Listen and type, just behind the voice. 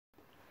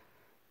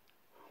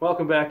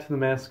Welcome back to the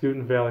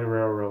Mascoutin Valley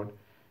Railroad.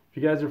 If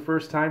you guys are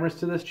first timers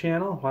to this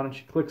channel, why don't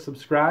you click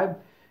subscribe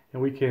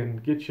and we can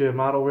get you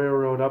model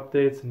railroad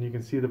updates and you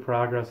can see the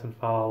progress and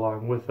follow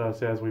along with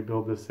us as we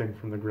build this thing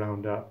from the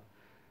ground up.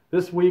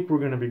 This week we're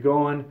going to be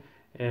going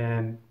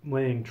and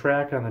laying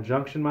track on the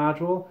junction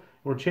module.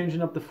 We're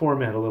changing up the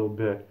format a little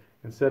bit.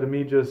 Instead of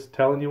me just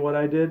telling you what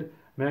I did,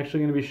 I'm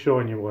actually going to be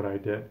showing you what I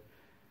did.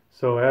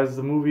 So as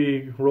the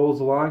movie rolls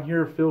along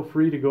here, feel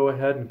free to go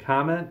ahead and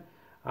comment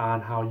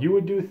on how you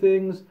would do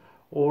things,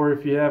 or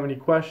if you have any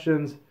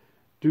questions,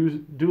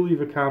 do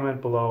leave a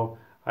comment below.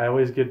 I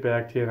always get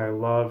back to you and I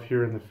love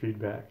hearing the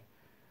feedback.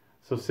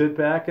 So sit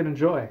back and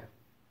enjoy.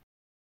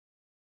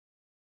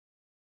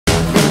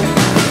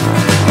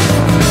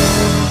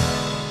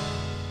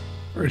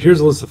 Alright, here's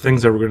a list of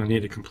things that we're going to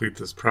need to complete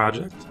this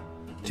project.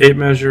 Tape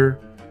measure,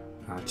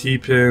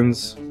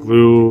 T-pins,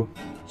 glue,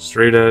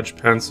 straight edge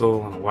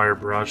pencil, and a wire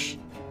brush,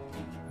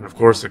 and of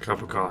course a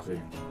cup of coffee.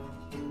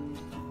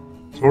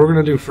 So what we're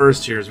going to do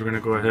first here is we're going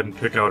to go ahead and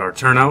pick out our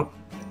turnout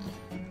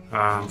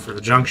for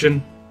the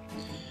junction.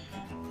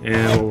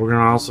 And what we're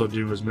going to also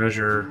do is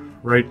measure,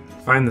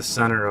 find the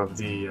center of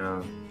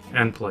the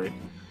end plate.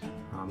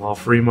 All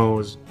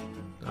Fremos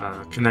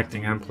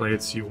connecting end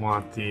plates, you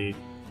want the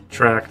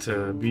track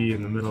to be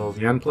in the middle of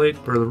the end plate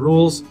per the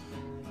rules.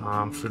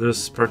 For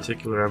this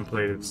particular end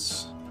plate,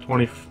 it's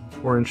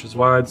 24 inches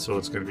wide, so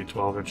it's going to be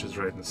 12 inches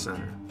right in the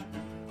center.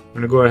 I'm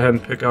going to go ahead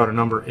and pick out a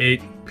number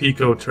 8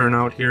 Pico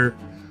turnout here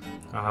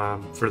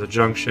for the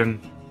junction,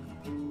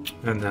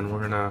 and then we're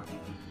going to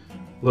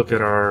look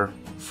at our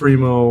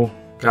Fremo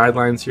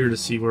guidelines here to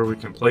see where we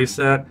can place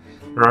that.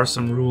 There are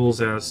some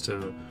rules as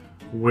to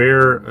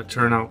where a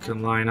turnout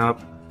can line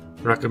up,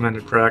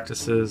 recommended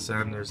practices,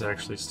 and there's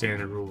actually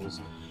standard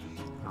rules.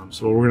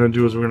 So what we're going to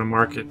do is we're going to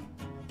mark it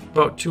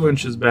about 2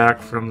 inches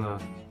back from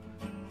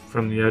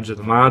the edge of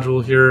the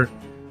module here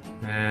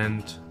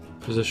and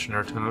position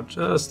our turnout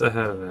just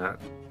ahead of that,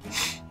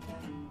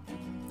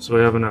 so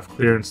we have enough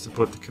clearance to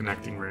put the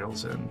connecting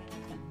rails in.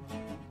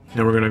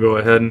 And we're going to go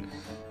ahead and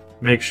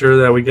make sure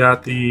that we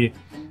got the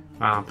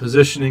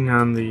positioning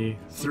on the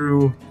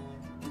through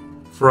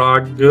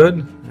frog good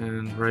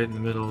and right in the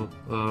middle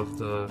of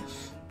the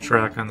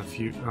track on the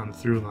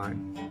through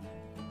line.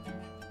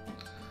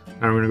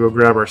 Now we're going to go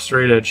grab our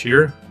straight edge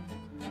here,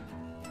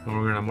 and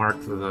we're going to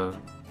mark the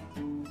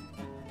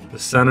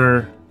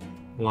center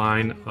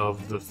line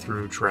of the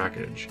through track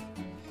edge.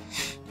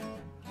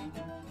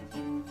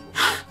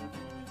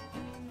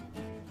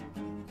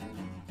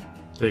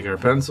 Take our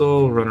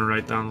pencil, run it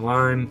right down the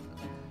line,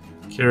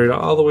 carry it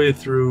all the way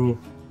through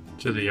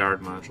to the yard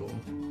module.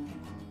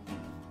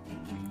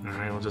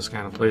 Alright, we'll just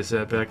kind of place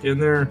that back in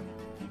there.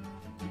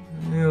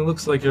 And it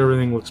looks like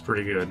everything looks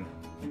pretty good.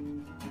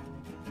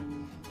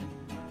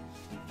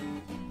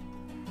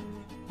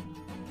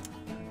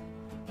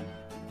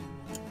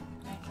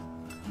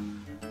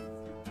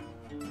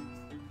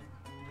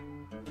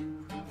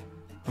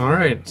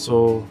 Alright,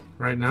 so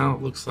right now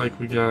it looks like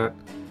we're going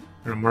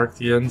to mark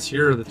the ends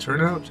here of the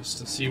turnout just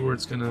to see where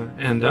it's going to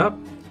end up,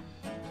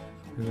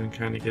 and then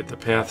kind of get the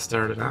path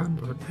started on.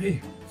 But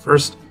hey,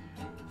 first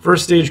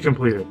stage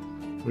completed.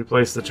 We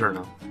placed the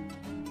turnout.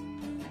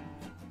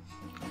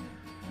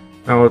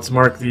 Now let's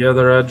mark the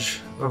other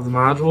edge of the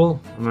module.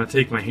 I'm going to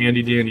take my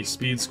handy dandy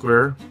speed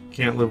square,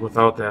 can't live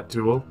without that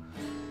tool,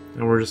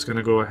 and we're just going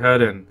to go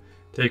ahead and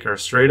take our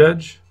straight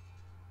edge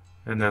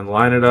and then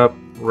line it up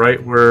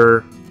right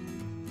where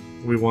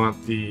we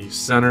want the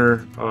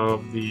center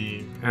of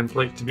the end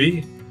plate to be,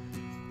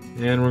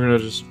 and we're going to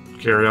just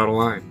carry out a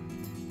line.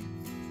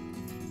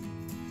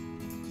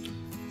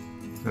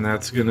 And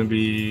that's going to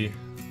be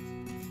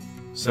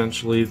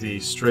essentially the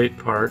straight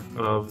part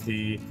of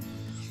the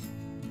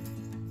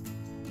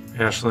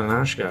Ashland and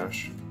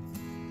Oshkosh.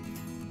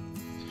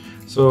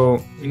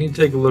 So we need to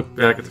take a look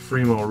back at the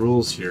Fremo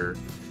rules here,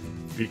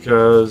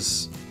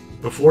 because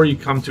before you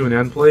come to an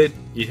end plate,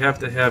 you have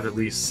to have at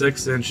least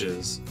 6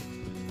 inches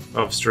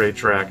of straight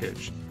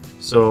trackage.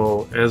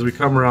 So as we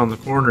come around the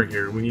corner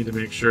here, we need to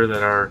make sure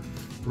that our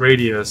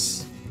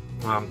radius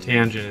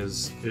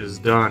tangent is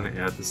done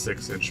at the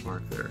 6-inch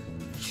mark there.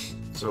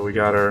 So we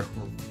got our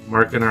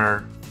marking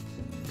our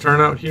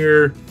turnout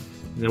here,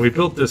 and then we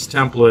built this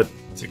template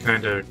to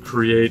kind of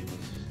create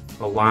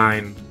a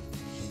line,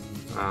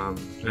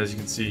 as you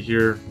can see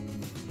here,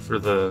 for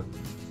the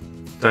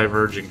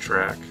diverging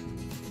track.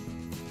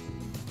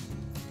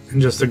 And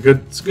just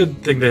it's a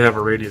good thing to have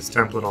a radius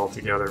template all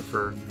together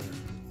for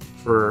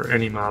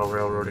any model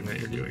railroading that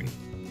you're doing.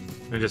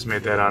 I just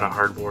made that out of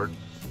hardboard.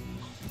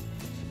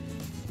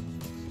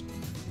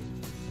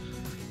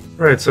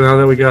 Alright, so now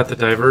that we got the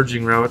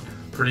diverging route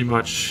pretty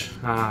much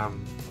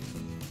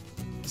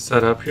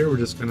set up here, we're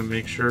just going to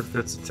make sure it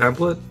fits the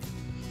template.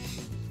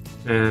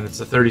 And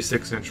it's a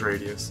 36-inch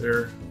radius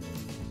there.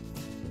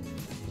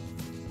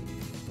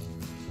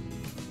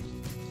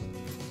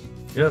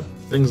 Yep,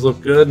 things look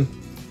good.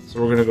 So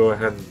we're going to go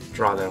ahead and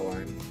draw that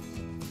line.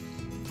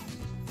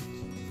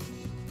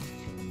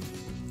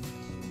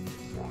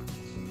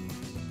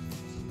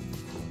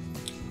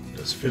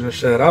 Just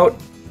finish that out.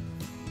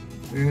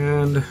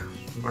 And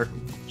mark,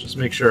 just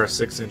make sure our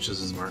 6 inches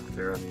is marked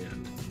there on the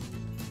end.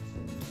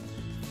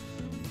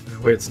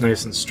 That way it's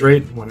nice and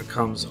straight when it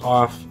comes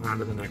off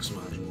onto the next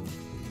module.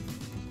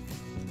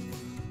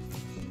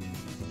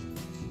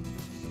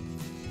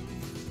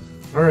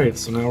 Alright,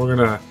 so now we're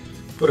going to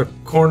put a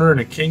corner and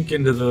a kink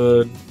into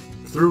the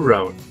through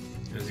route.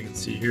 As you can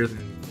see here,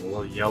 the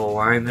little yellow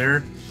line there.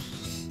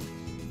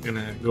 I'm going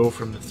to go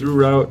from the through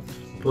route,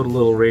 put a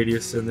little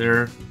radius in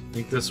there. I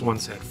think this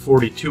one's at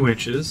 42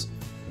 inches.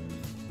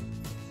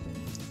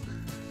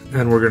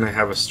 And we're going to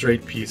have a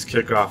straight piece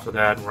kick off of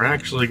that. And we're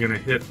actually going to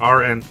hit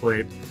our end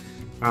plate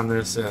on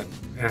this at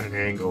an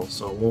angle.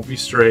 So it won't be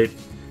straight,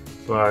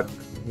 but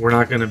we're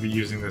not going to be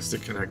using this to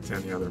connect to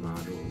any other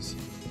modules.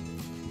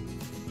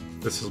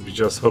 This will be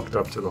just hooked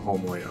up to the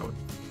home layout.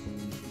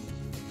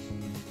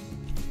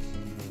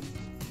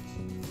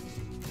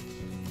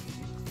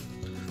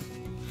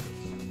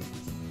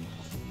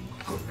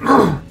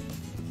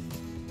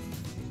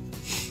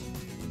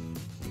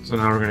 So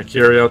now we're going to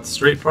carry out the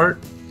straight part,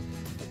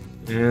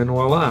 and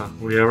voila,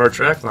 we have our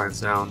track lines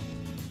down.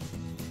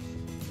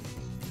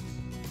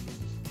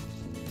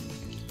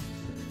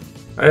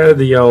 I added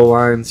the yellow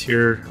lines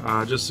here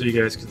just so you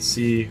guys can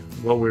see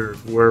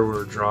where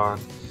we're drawing,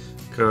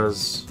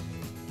 because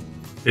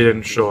it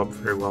didn't show up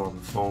very well on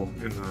the phone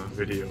in the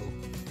video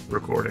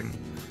recording.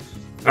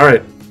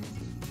 Alright,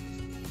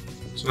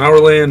 so now we're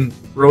laying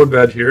road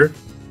bed here,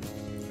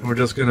 and we're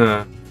just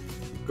gonna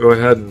go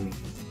ahead and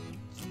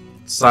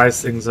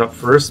size things up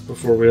first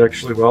before we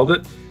actually weld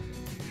it.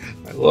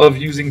 I love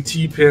using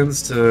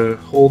T-pins to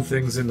hold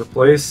things into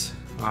place,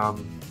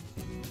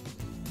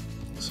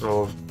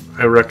 so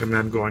I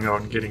recommend going out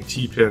and getting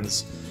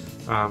T-pins.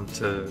 You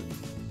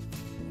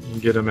can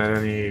get them at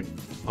any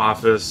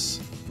office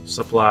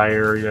supply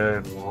area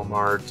in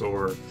Walmart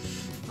or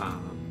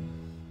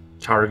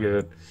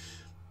Target.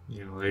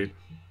 You know,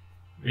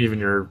 even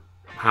your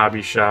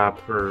hobby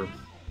shop or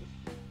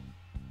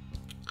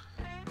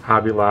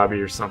Hobby Lobby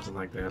or something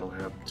like that will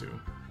have them too.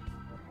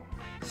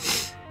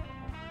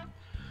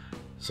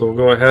 So we'll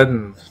go ahead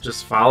and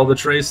just follow the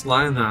trace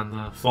line on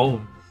the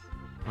foam.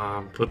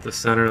 Put the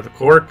center of the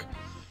cork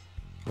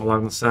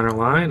along the center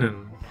line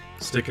and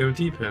stick in a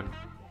T-pin.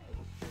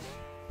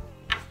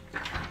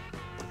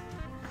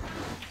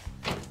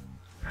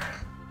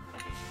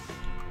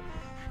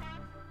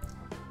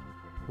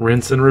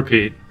 Rinse and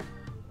repeat.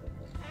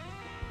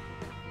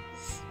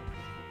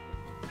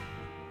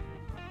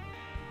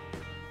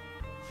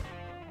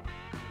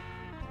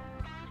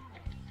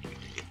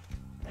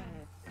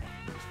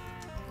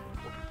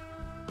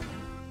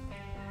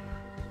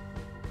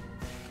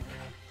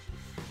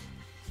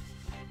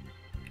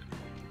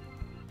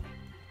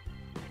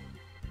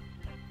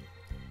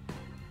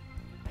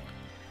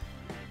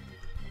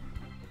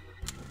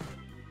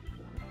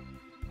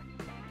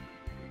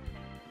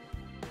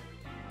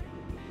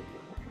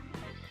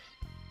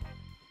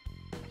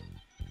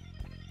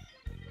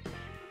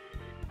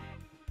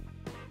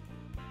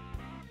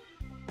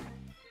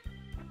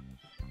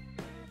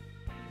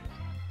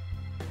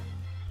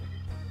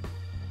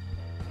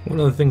 One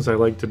of the things I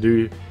like to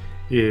do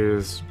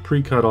is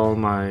pre-cut all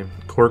my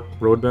cork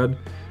roadbed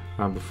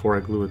before I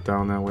glue it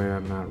down. That way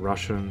I'm not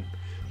rushing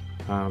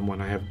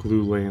when I have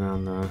glue laying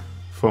on the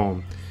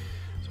foam.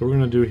 So what we're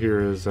going to do here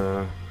is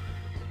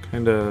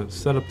kind of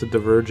set up the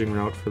diverging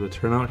route for the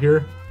turnout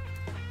here.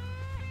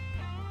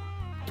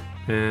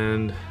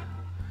 And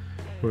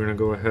we're going to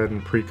go ahead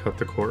and pre-cut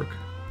the cork.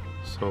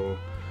 So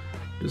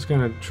just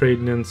kind of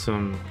trading in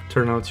some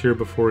turnouts here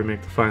before we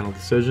make the final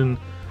decision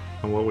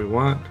on what we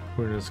want.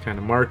 We're going to just kind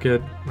of mark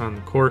it on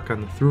the cork on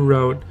the through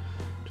route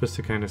just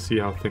to kind of see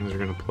how things are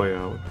going to play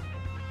out.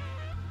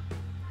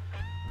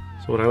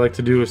 So what I like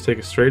to do is take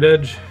a straight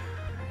edge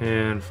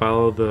and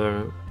follow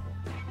the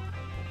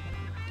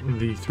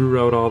through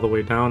route all the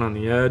way down on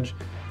the edge.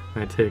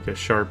 And I take a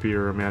Sharpie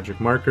or a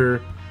magic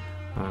marker.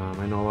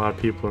 I know a lot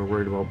of people are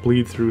worried about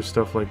bleed through,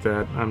 stuff like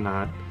that. I'm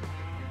not.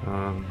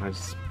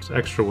 It's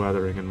extra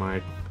weathering in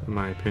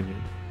my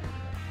opinion.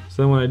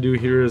 So then what I do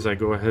here is I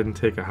go ahead and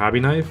take a hobby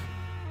knife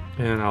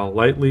and I'll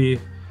lightly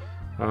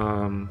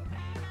go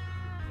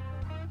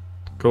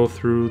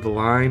through the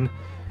line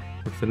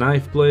with the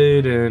knife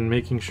blade and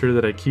making sure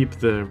that I keep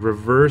the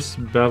reverse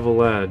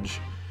bevel edge,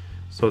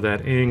 so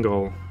that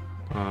angle,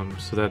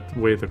 so that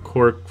way the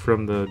cork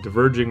from the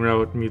diverging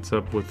route meets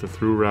up with the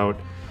through route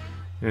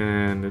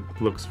and it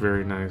looks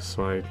very nice.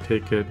 So I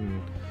take it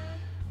and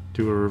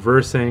do a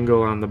reverse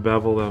angle on the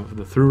bevel of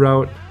the through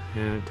route,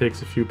 and it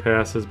takes a few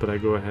passes, but I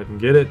go ahead and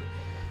get it,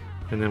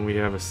 and then we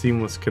have a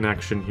seamless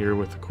connection here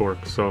with the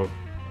cork. So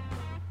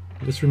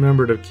just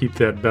remember to keep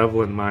that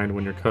bevel in mind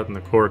when you're cutting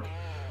the cork,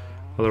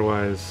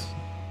 otherwise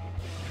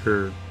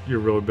your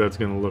road bed's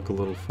going to look a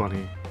little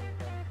funny.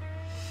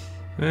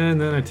 And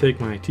then I take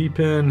my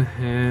T-pin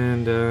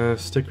and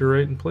stick her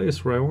right in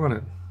place where I want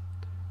it.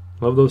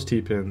 Love those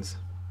T-pins.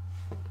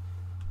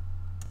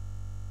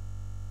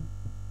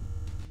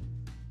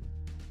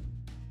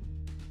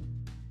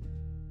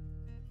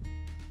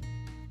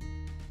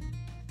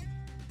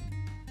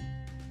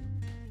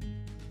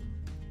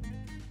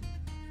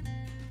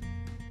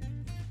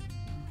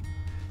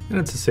 And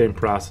it's the same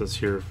process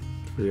here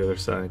for the other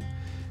side.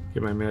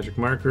 Get my magic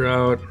marker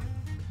out,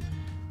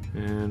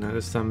 and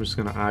this time I'm just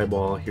going to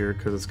eyeball here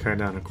because it's kind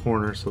of on a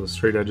corner, so the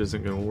straight edge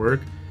isn't going to work.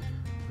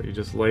 But you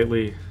just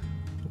lightly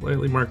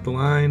mark the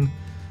line,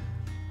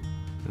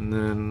 and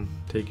then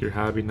take your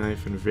hobby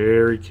knife and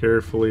very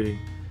carefully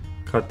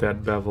cut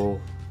that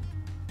bevel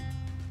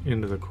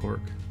into the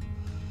cork.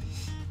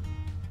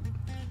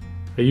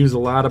 I use a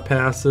lot of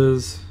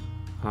passes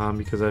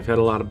because I've had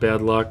a lot of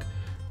bad luck,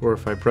 or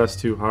if I press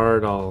too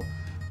hard I'll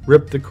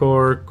rip the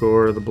cork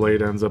or the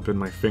blade ends up in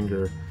my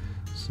finger,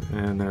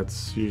 and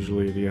that's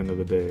usually the end of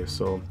the day.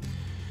 So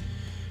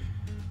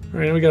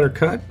alright, we got our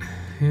cut,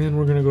 and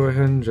we're gonna go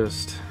ahead and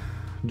just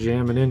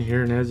jam it in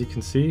here, and as you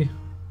can see,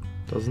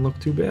 doesn't look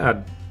too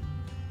bad.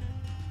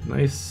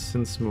 Nice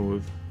and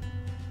smooth.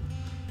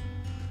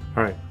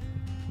 Alright,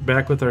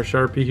 back with our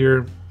Sharpie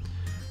here.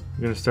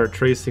 We're going to start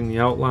tracing the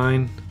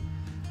outline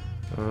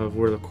of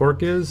where the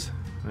cork is.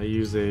 I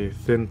use a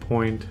thin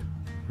point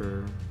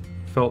or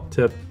felt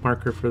tip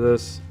marker for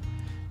this,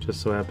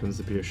 just so happens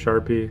to be a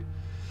Sharpie.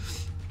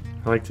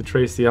 I like to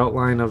trace the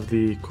outline of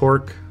the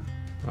cork,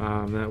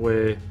 that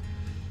way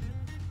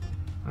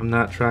I'm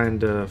not trying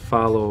to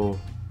follow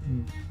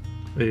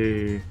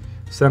a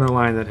center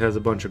line that has a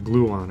bunch of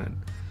glue on it.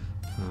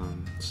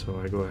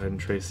 So I go ahead and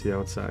trace the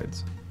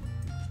outsides.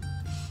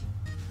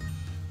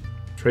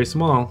 Trace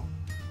them all.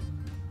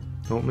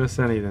 Don't miss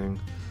anything.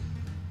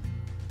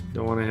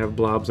 Don't want to have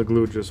blobs of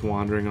glue just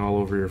wandering all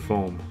over your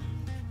foam.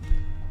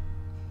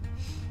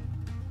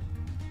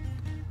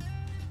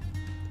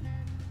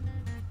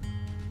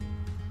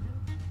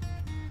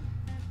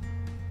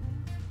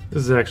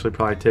 This is actually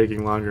probably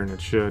taking longer than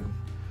it should.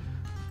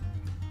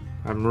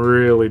 I'm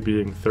really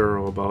being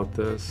thorough about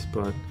this,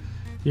 but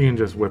you can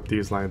just whip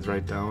these lines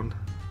right down.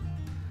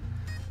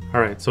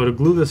 Alright, so to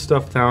glue this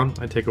stuff down,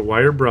 I take a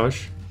wire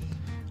brush.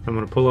 I'm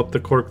going to pull up the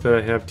cork that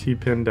I have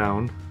T-pinned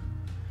down,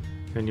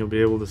 and you'll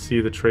be able to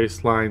see the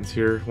traced lines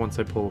here once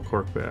I pull the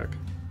cork back.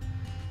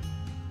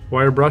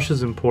 Wire brush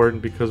is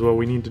important because what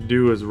we need to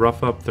do is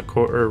rough up the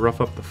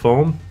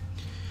foam.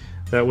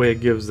 That way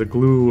it gives the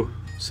glue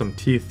some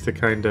teeth to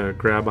kind of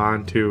grab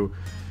onto,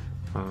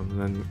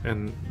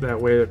 and that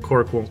way the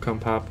cork won't come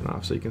popping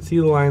off. So you can see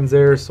the lines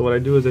there. So what I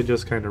do is I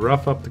just kind of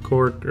rough up the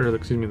cork, or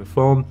excuse me, the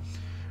foam.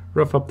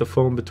 Rough up the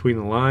foam between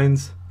the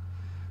lines,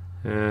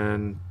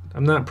 and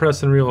I'm not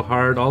pressing real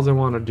hard. All I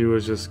want to do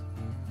is just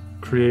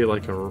create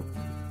like a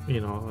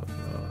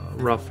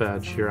rough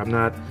edge here. I'm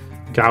not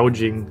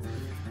gouging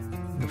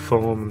the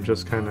foam. I'm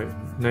just kind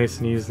of nice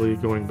and easily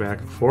going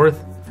back and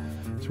forth.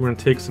 So we're going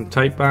to take some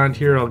Titebond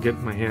here. I'll get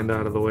my hand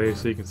out of the way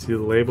so you can see the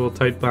label.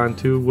 Titebond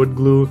 2 wood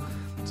glue.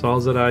 It's all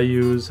that I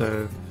use.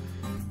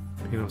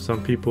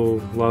 Some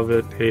people love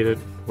it, hate it,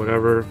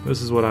 whatever.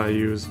 This is what I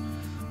use.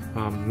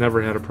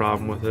 Never had a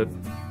problem with it.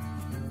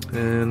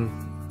 And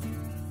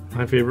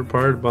my favorite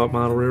part about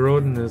model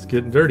railroading is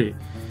getting dirty.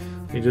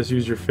 You just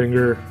use your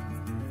finger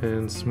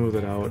and smooth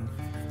it out.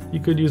 You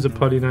could use a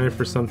putty knife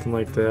or something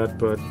like that,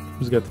 but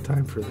who's got the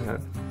time for that?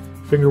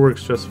 Finger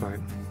works just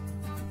fine.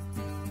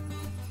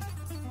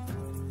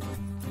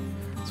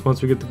 So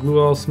once we get the glue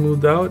all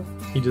smoothed out,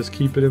 you just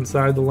keep it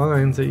inside the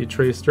lines that you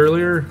traced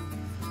earlier,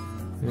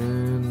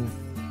 and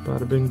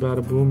bada bing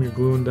bada boom, you're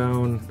gluing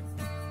down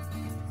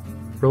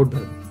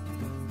roadbed.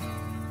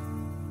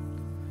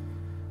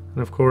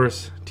 And of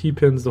course,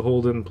 T-pins to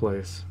hold it in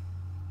place.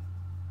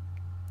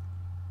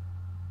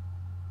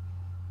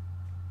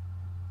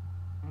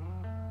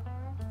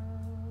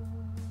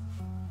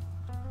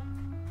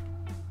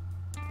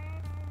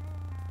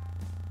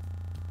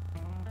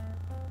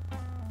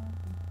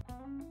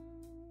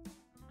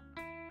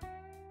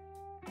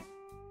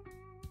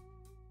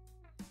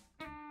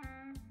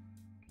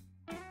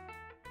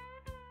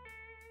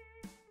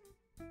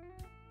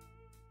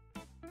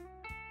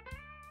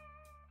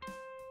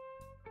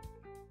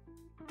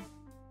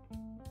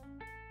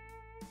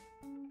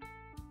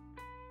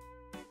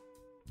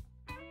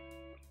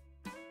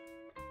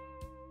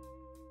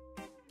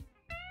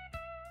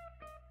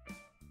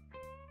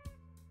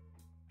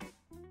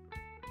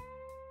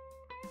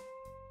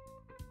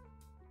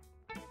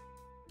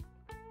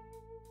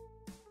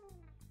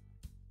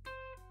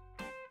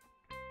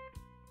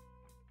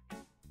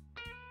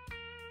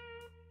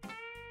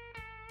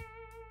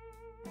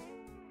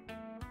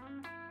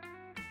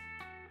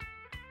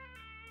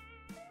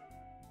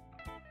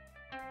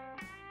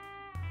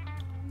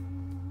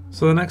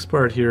 So the next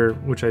part here,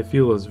 which I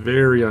feel is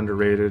very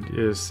underrated,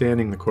 is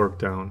sanding the cork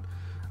down.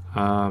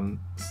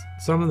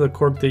 Some of the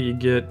cork that you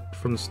get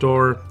from the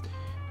store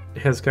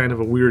has kind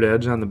of a weird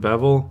edge on the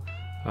bevel.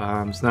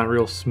 It's not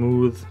real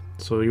smooth,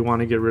 so you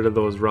want to get rid of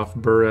those rough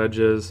burr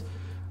edges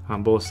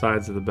on both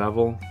sides of the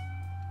bevel.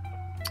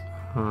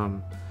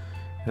 And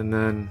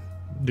then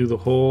do the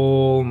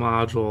whole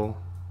module.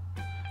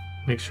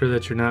 Make sure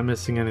that you're not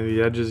missing any of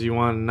the edges. You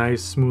want a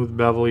nice smooth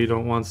bevel. You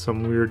don't want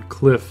some weird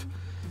cliff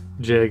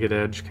jagged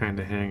edge kind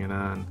of hanging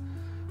on,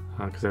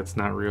 because that's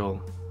not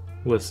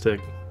realistic.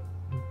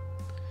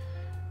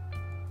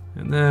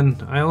 And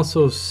then I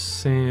also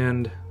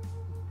sand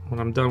when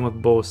I'm done with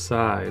both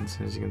sides,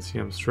 as you can see,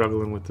 I'm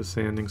struggling with the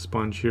sanding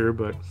sponge here,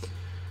 but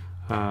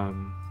I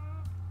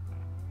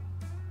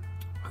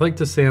like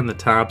to sand the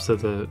tops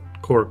of the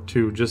cork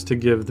too, just to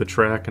give the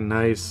track a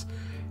nice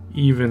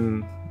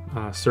even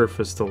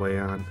surface to lay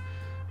on.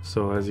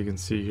 So as you can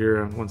see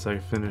here, once I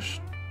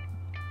finish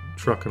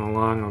trucking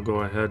along, I'll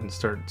go ahead and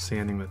start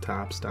sanding the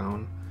tops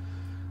down.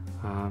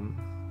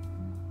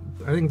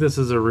 I think this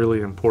is a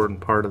really important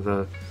part of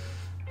the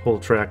whole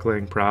track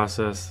laying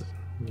process.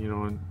 You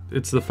know,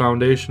 it's the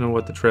foundation of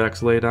what the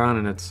track's laid on,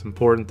 and it's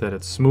important that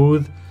it's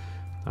smooth,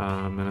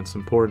 and it's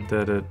important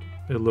that it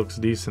looks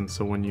decent,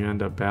 so when you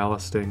end up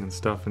ballasting and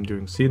stuff and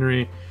doing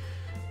scenery,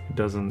 it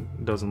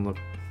doesn't look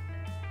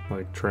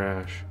like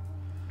trash.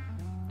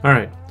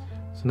 Alright,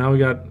 so now we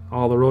got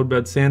all the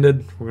roadbed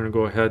sanded. We're going to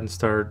go ahead and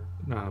start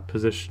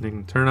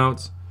positioning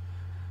turnouts.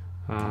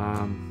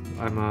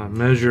 I'm a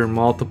measure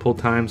multiple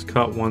times,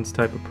 cut once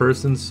type of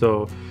person,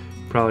 so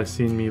you've probably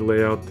seen me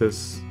lay out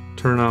this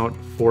turnout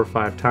 4 or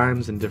 5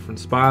 times in different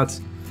spots,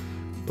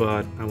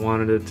 but I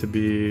wanted it to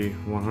be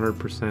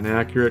 100%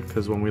 accurate,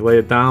 because when we lay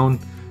it down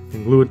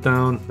and glue it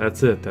down,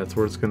 that's it, that's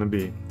where it's going to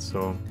be.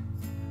 So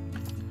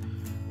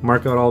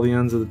mark out all the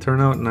ends of the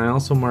turnout, and I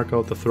also mark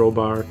out the throw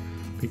bar,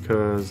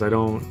 because I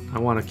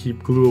want to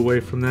keep glue away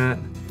from that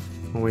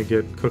when we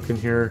get cooking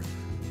here,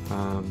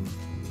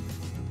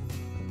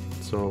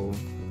 so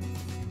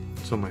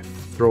my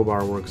throw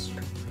bar works,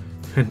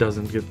 it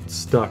doesn't get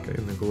stuck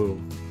in the glue,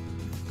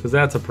 because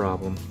that's a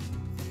problem.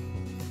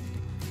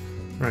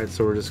 Alright,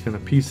 so we're just going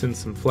to piece in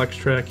some flex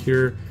track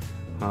here.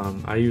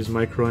 I use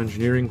micro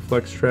engineering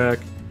flex track.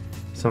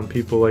 Some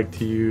people like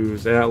to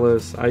use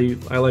Atlas. I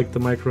like the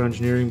micro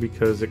engineering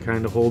because it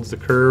kind of holds the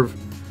curve.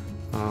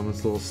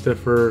 It's a little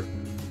stiffer,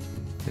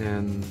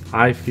 and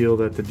I feel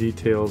that the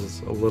details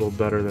is a little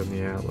better than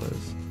the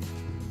Atlas.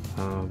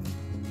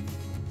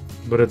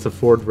 But it's a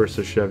Ford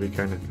versus Chevy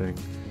kind of thing.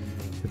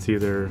 It's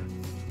either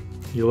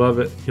you love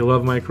it, you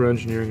love micro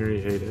engineering, or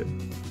you hate it.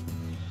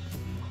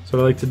 So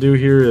what I like to do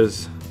here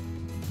is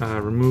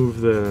remove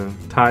the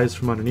ties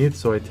from underneath.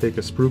 So I take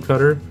a sprue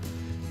cutter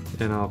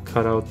and I'll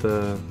cut out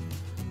the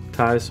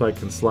ties so I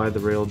can slide the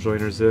rail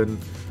joiners in,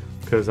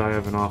 because I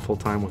have an awful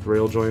time with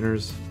rail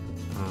joiners.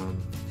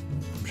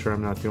 I'm sure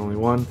I'm not the only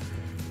one.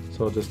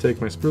 So I'll just take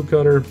my sprue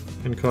cutter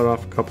and cut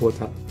off a couple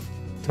of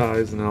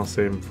ties, and I'll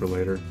save them for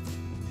later.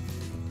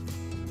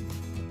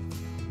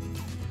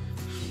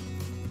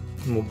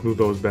 And we'll glue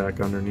those back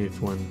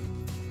underneath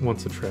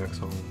once the track's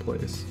all in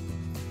place.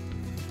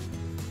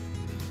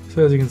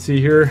 So as you can see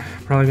here,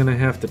 probably going to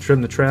have to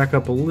trim the track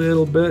up a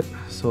little bit.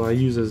 So I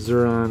use a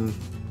Xuron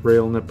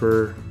rail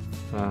nipper,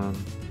 and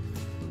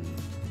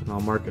I'll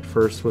mark it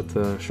first with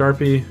the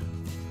Sharpie.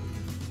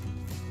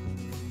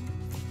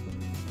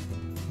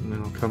 And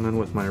then I'll come in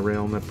with my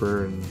rail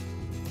nipper and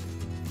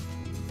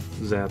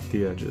zap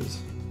the edges.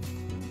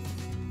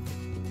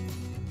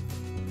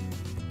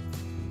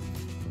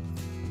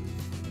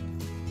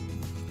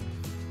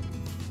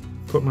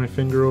 Put my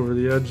finger over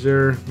the edge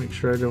there, make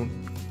sure I don't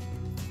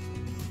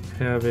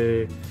have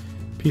a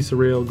piece of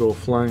rail go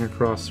flying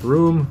across the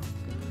room,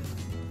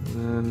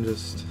 and then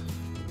just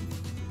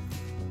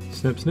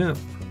snip snip.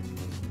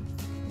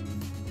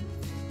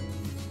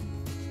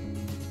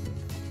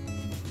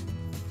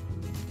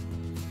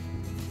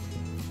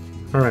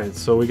 Alright,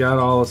 so we got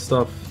all the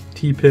stuff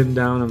T-pinned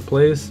down in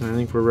place, and I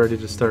think we're ready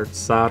to start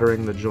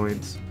soldering the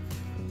joints.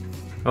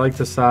 I like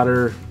to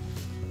solder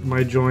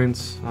my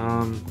joints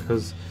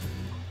because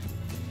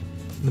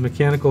the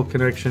mechanical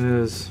connection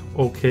is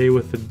okay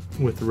with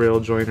the rail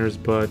joiners,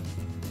 but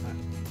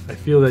I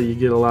feel that you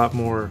get a lot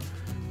more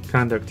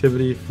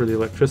conductivity for the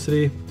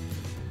electricity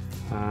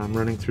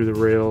running through the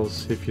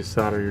rails if you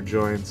solder your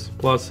joints.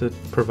 Plus it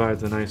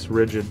provides a nice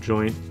rigid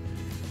joint.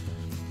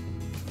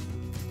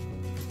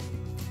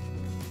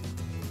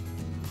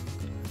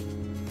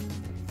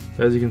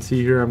 As you can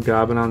see here, I'm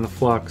gobbing on the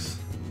flux.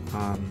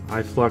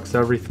 I flux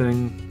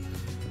everything,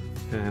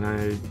 and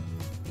I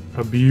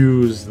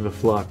abuse the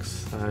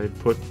flux. I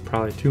put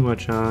probably too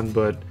much on,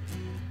 but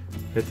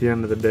at the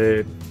end of the day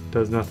it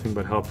does nothing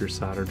but help your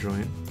solder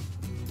joint.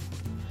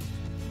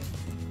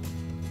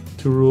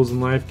 2 rules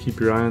in life: keep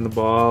your eye on the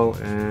ball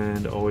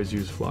and always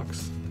use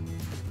flux.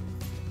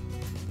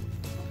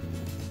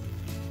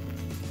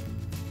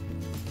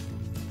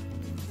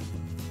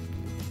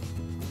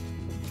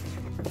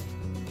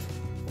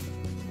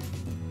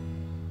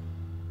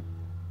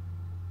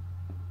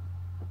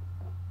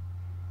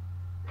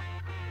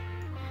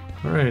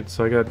 Alright,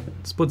 so I got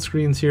split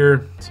screens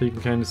here so you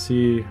can kind of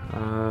see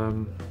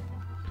how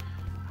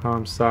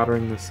I'm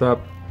soldering this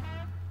up.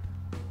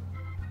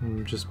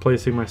 I'm just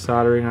placing my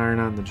soldering iron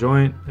on the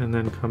joint and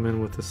then come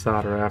in with the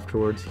solder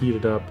afterwards, heat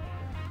it up,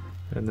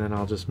 and then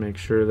I'll just make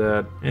sure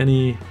that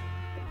any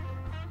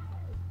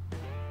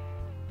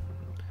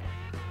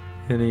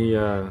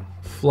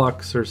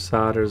flux or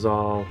solder is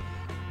all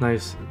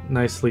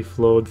nicely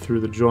flowed through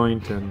the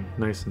joint and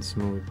nice and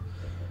smooth.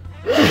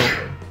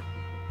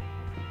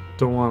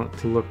 Don't want it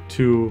to look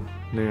too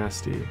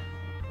nasty.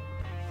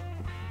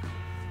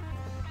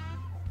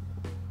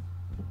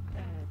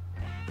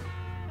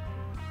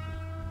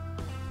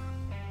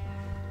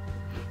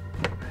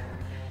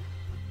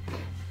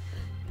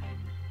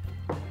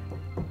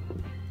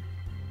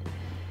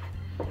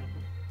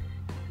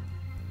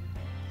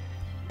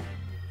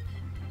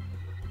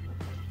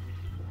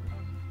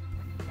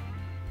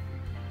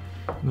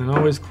 And then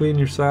always clean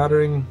your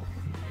soldering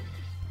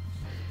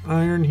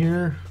iron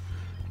here.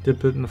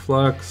 Dip it in the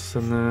flux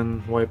and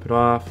then wipe it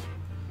off.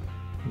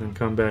 And then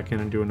come back in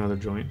and do another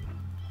joint.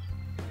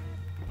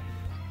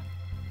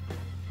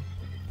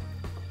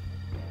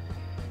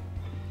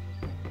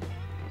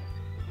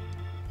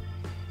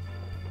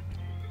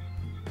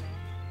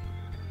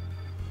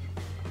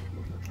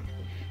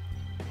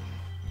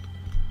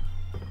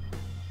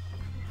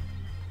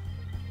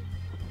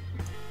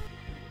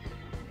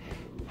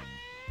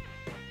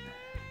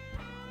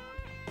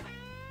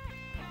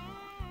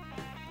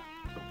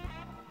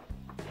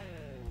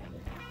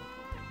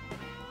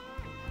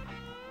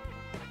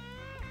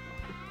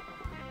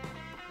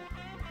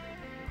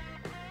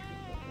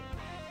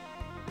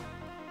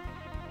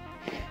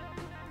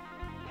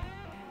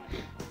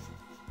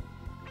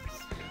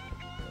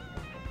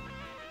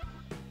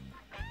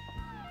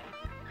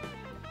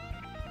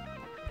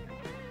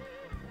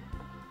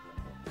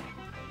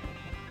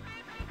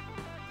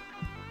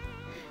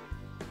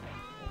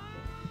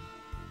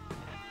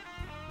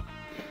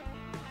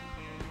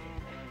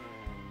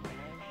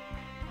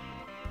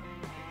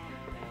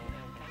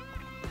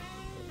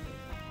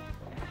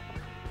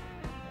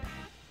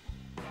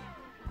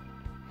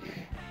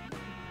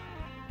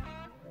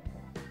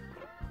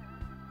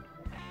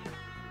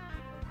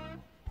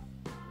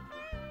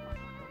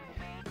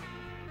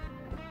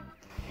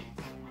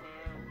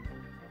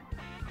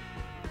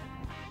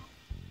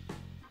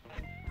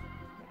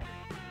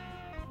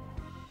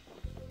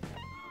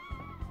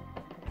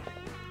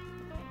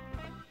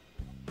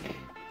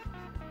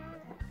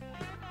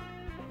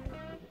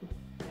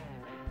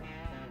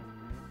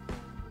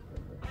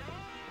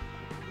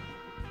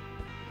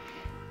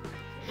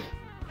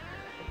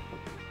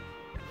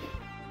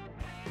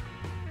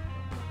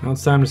 Now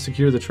it's time to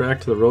secure the track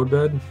to the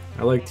roadbed.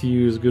 I like to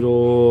use good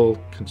old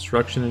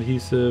construction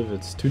adhesive.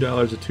 It's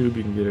 $2 a tube.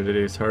 You can get it at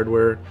Ace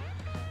Hardware.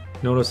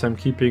 Notice I'm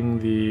keeping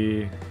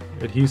the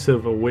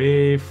adhesive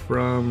away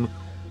from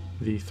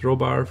the throw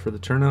bar for the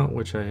turnout,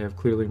 which I have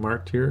clearly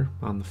marked here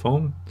on the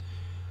foam.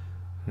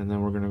 And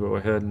then we're going to go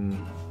ahead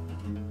and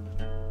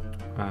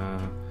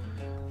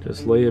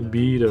just lay a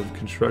bead of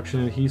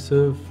construction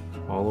adhesive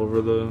all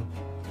over the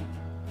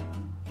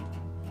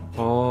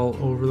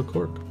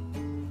cork.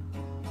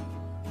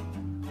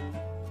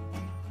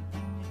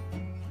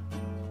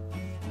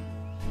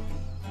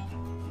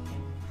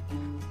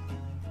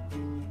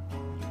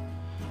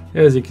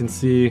 As you can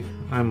see,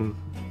 I'm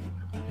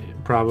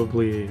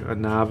probably a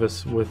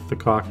novice with the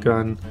caulk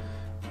gun.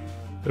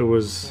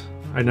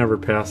 I never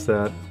passed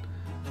that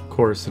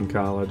course in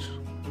college,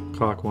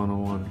 caulk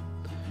 101.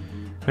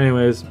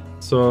 Anyways,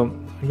 so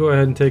I go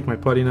ahead and take my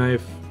putty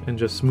knife and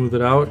just smooth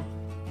it out.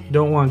 You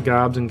don't want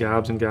gobs and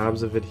gobs and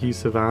gobs of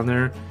adhesive on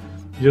there.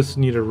 You just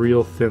need a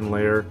real thin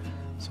layer.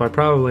 So I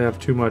probably have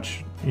too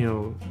much,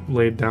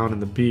 laid down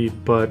in the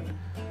bead, but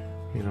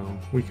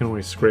we can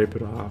always scrape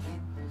it off.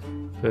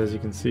 As you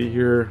can see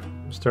here,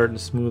 I'm starting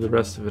to smooth the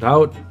rest of it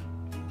out.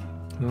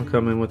 And I'll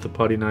come in with the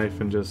putty knife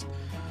and just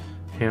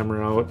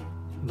hammer out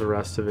the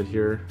rest of it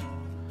here.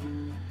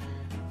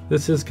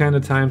 This is kind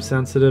of time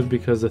sensitive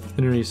because the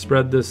thinner you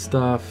spread this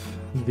stuff,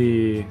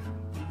 the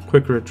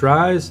quicker it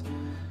dries.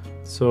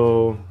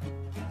 So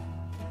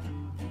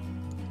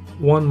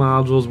 1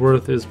 module's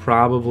worth is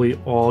probably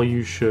all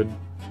you should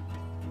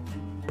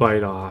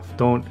bite off.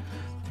 Don't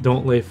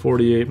lay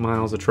 48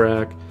 miles of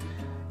track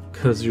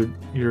because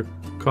your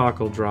caulk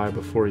will dry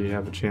before you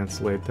have a chance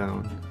to lay it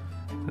down.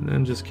 And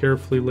then just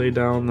carefully lay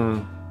down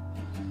the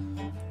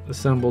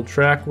assembled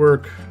track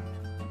work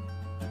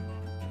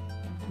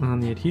on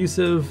the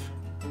adhesive.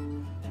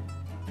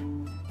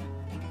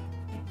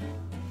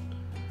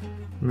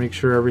 Make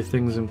sure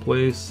everything's in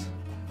place.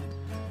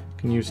 You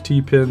can use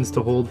T-pins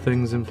to hold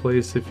things in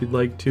place if you'd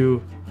like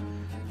to.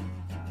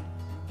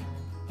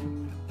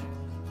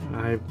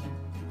 I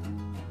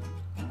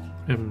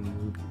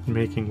am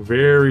making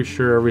very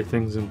sure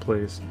everything's in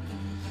place.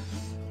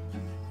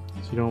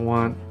 You don't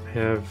want to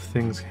have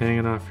things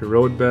hanging off your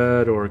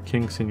roadbed or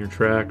kinks in your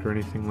track or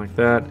anything like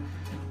that.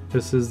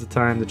 This is the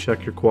time to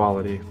check your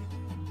quality.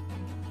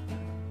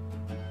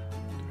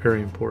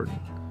 Very important.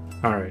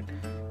 Alright,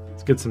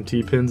 let's get some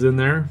T-pins in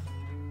there.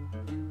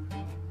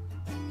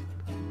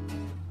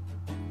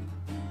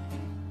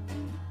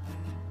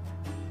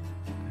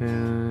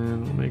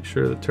 And make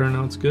sure the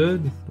turnout's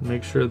good.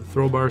 Make sure the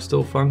throw bar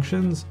still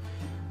functions.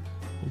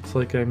 Looks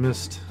like I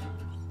missed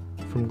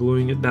from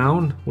gluing it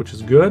down, which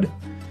is good.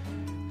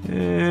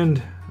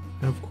 And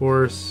of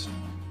course,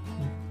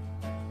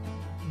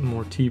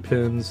 more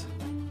T-pins.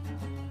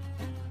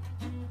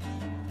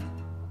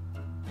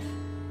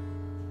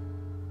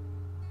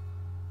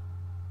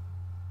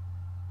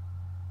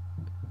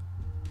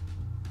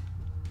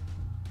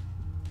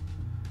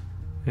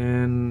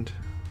 And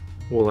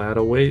we'll add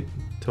a weight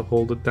to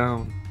hold it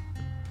down.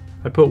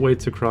 I put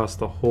weights across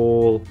the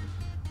whole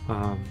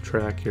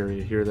track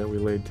area here that we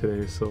laid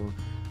today, so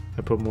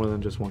I put more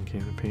than just one can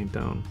of paint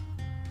down.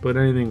 But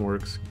anything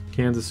works.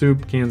 Cans of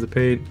soup, cans of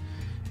paint,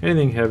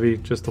 anything heavy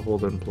just to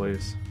hold it in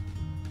place.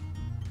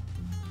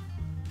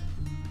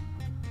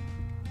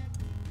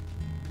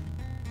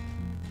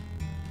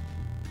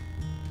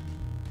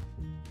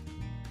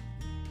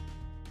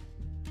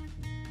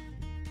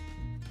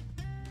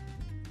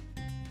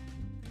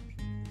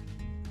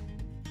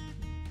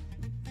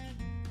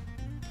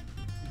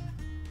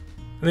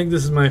 I think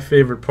this is my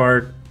favorite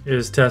part,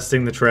 is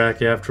testing the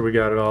track after we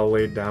got it all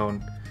laid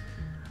down.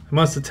 I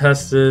must have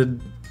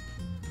tested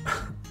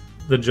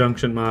the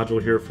junction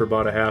module here for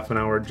about a half an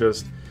hour,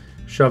 just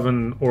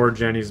shoving ore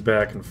jennies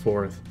back and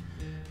forth.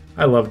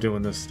 I love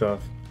doing this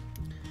stuff.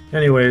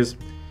 Anyways,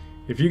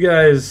 if you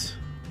guys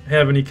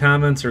have any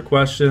comments or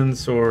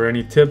questions or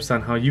any tips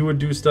on how you would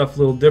do stuff a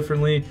little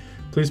differently,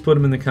 please put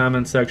them in the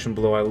comment section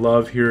below. I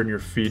love hearing your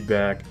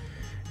feedback.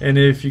 And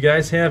if you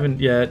guys haven't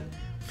yet,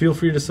 feel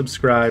free to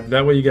subscribe.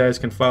 That way you guys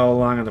can follow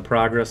along on the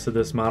progress of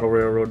this model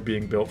railroad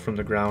being built from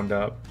the ground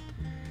up.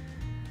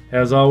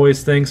 As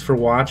always, thanks for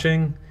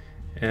watching,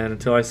 and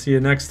until I see you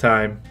next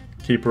time,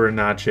 keep her in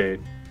knot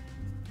shade.